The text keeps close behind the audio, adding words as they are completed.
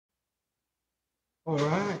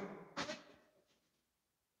Alright.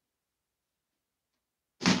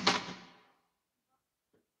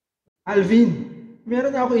 Alvin,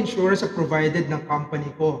 meron na ako insurance sa provided ng company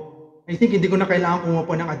ko. I think hindi ko na kailangan kumuha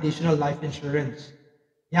pa ng additional life insurance.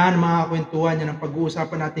 Yan mga kwentuhan, yan ang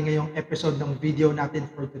pag-uusapan natin ngayong episode ng video natin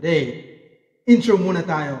for today. Intro muna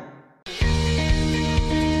tayo.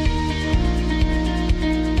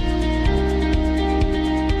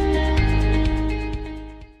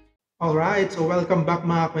 Alright, so welcome back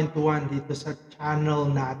mga kwentuhan dito sa channel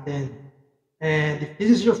natin. And if this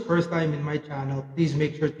is your first time in my channel, please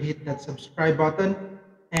make sure to hit that subscribe button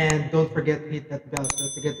and don't forget to hit that bell so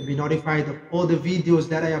to get to be notified of all the videos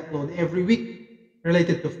that I upload every week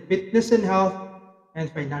related to fitness and health and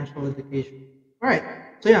financial education. Alright,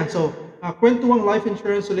 so yan. So, kwentuhang life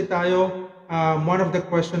insurance ulit tayo. One of the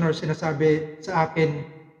questioners sinasabi sa akin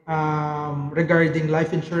regarding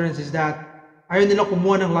life insurance is that ayaw nila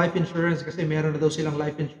kumuha ng life insurance kasi meron na daw silang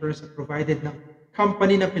life insurance na provided ng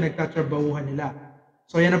company na pinagtatrabahuhan nila.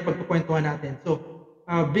 So yan ang pagkukwentuhan natin. So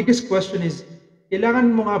biggest question is, kailangan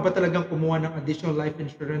mo nga ba talagang kumuha ng additional life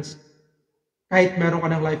insurance kahit meron ka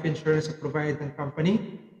ng life insurance na provided ng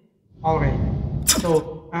company? Okay.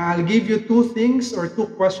 So I'll give you two things or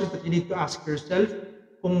two questions that you need to ask yourself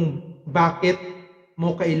kung bakit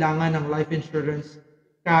mo kailangan ng life insurance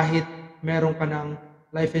kahit meron ka ng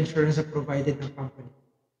life insurance na provided ng company.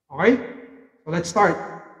 Okay? So let's start.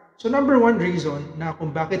 So number one reason na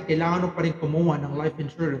kung bakit kailangan mo pa rin kumuha ng life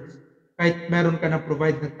insurance kahit meron ka ng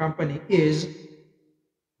provided ng company is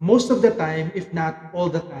most of the time, if not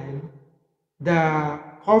all the time, the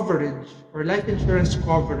coverage or life insurance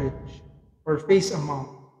coverage or face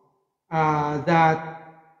amount that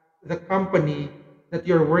the company that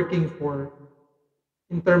you're working for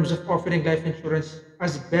in terms of offering life insurance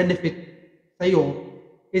as benefit sa'yo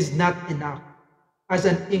is not enough as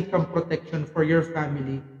an income protection for your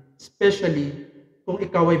family, especially kung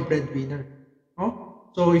ikaw ay breadwinner. No?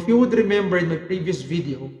 So if you would remember in my previous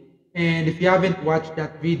video, and if you haven't watched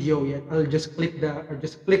that video yet, I'll just click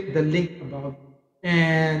the link above,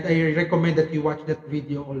 and I recommend that you watch that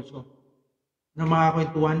video also. Na mga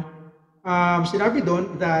kwentuhan, sinabi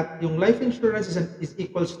doon that yung life insurance is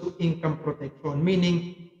equals to income protection,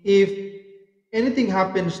 meaning if anything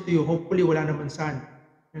happens to you, hopefully wala naman sana,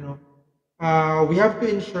 we have to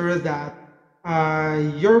ensure that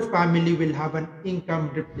your family will have an income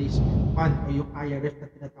replacement fund o yung IRF na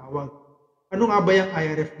tinatawag. Ano nga ba yung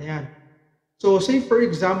IRF na yan? So say for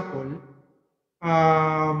example,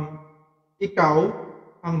 ikaw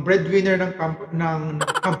ang breadwinner ng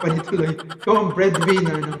company tuloy, ikaw ang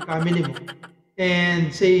breadwinner ng family mo, and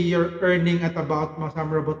say you're earning at about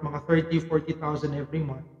somewhere about mga 30,000-40,000 every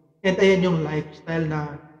month, and ayan yung lifestyle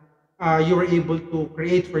na you were able to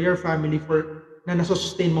create for your family na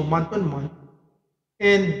nasusustain mo month on month.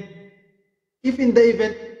 And if in the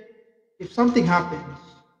event, if something happens,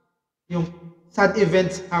 yung sad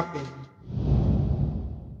events happen,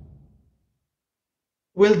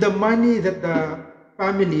 will the money that the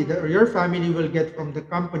family or your family will get from the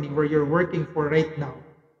company where you're working for right now,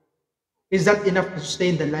 is that enough to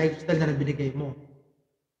sustain the lifestyle na nabinigay mo?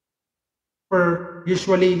 For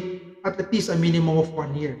usually, at least a minimum of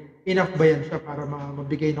 1 year. Enough ba yan siya para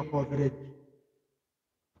mabigay ng coverage?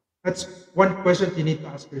 That's one question you need to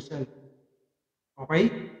ask yourself.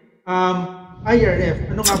 Okay?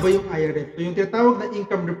 IRF. Ano nga ba yung IRF? So yung tinatawag na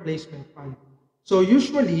income replacement fund. So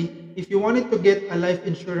usually, if you wanted to get a life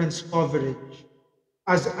insurance coverage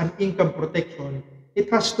as an income protection,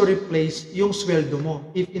 it has to replace yung sweldo mo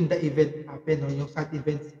if in the event happen o yung sad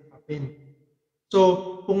events happen.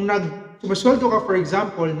 So kung sumasweldo ka for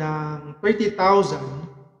example ng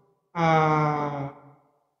 30,000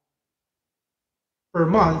 per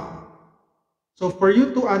month. So for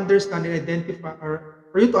you to understand and identify, or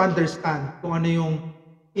for you to understand kung ano yung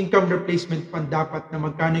income replacement fund dapat na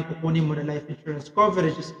magkano yung kukunin mo na life insurance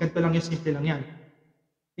coverage, is ganito lang yung simple lang yan.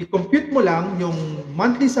 I-compute mo lang yung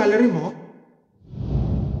monthly salary mo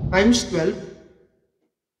times 12,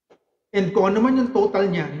 and kung ano man yung total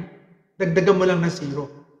niyan, dagdagan mo lang na zero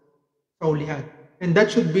sa ulihan. And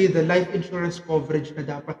that should be the life insurance coverage na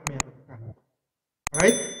dapat meron ka.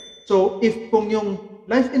 Alright? So, if kung yung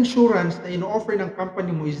life insurance na ino-offer ng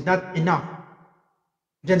company mo is not enough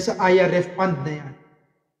dyan sa IRF fund na yan,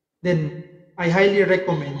 then I highly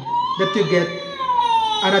recommend that you get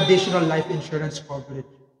an additional life insurance coverage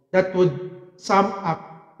that would sum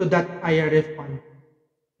up to that IRF fund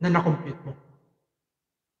na na-compute mo.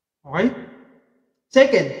 Okay?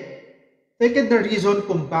 Second na reason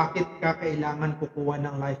kung bakit ka kailangan kukuha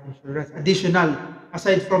ng life insurance. Additional,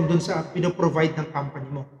 aside from dun sa pinoprovide ng company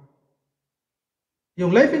mo. Yung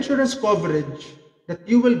life insurance coverage that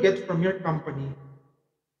you will get from your company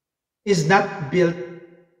is not built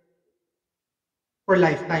for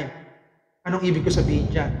lifetime. Anong ibig ko sabihin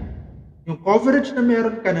dyan? Yung coverage na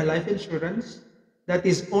meron ka na life insurance, that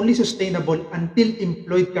is only sustainable until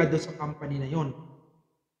employed ka doon sa company na yon.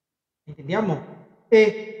 Intindihan mo?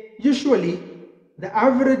 Usually, the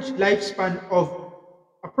average lifespan of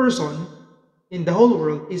a person in the whole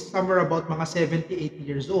world is somewhere about mga 70, 80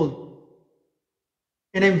 years old.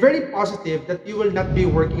 And I'm very positive that you will not be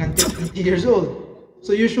working until 80 years old.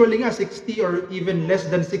 So usually nga 60 or even less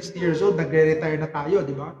than 60 years old, nagre-retire na tayo,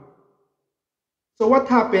 di ba? So what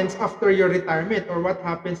happens after your retirement, or what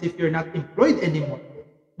happens if you're not employed anymore?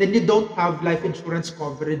 Then you don't have life insurance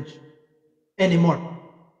coverage anymore.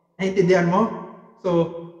 Naintindihan mo? So,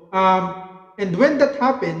 and when that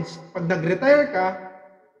happens, pag nag-retire ka,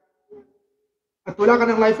 at wala ka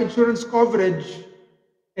ng life insurance coverage,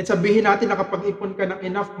 and sabihin natin nakapag-ipon ka ng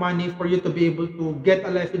enough money for you to be able to get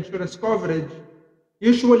a life insurance coverage,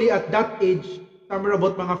 usually at that age, somewhere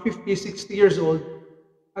about mga 50, 60 years old,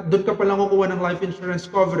 at doon ka palang kukuha ng life insurance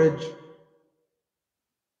coverage,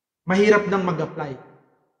 mahirap nang mag-apply.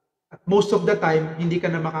 At most of the time, hindi ka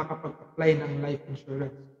na makakapag-apply ng life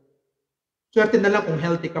insurance. Swerte na lang kung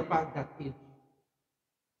healthy ka pa at that age.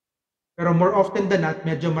 Pero more often than not,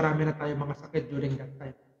 medyo marami na tayo mga sakit during that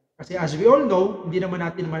time. Kasi as we all know, hindi naman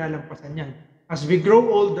natin malalampasan yan. As we grow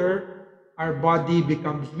older, our body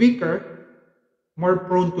becomes weaker, more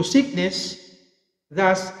prone to sickness.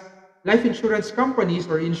 Thus, life insurance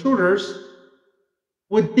companies or insurers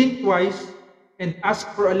would think twice and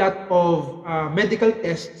ask for a lot of medical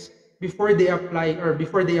tests before they apply or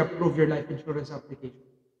before they approve your life insurance application.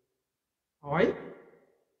 Okay?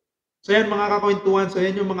 So yan mga kakwentuhan, so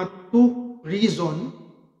yan yung mga 2 reason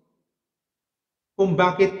kung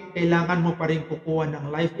bakit kailangan mo pa rin kukuha ng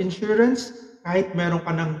life insurance kahit meron ka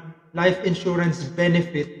ng life insurance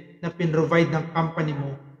benefit na pinrovide ng company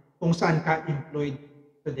mo kung saan ka employed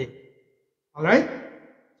today. Alright?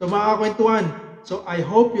 So mga kakwentuhan, so I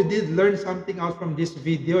hope you did learn something out from this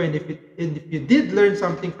video, and if you did learn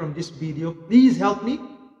something from this video, please help me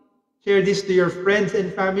share this to your friends and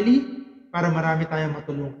family para marami tayong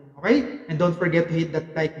matulungan. Okay? And don't forget to hit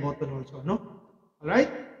that like button also, no?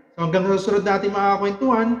 Alright? So hanggang sa susunod natin mga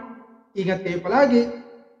kakwentuhan, ingat kayo palagi.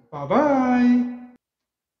 Bye-bye!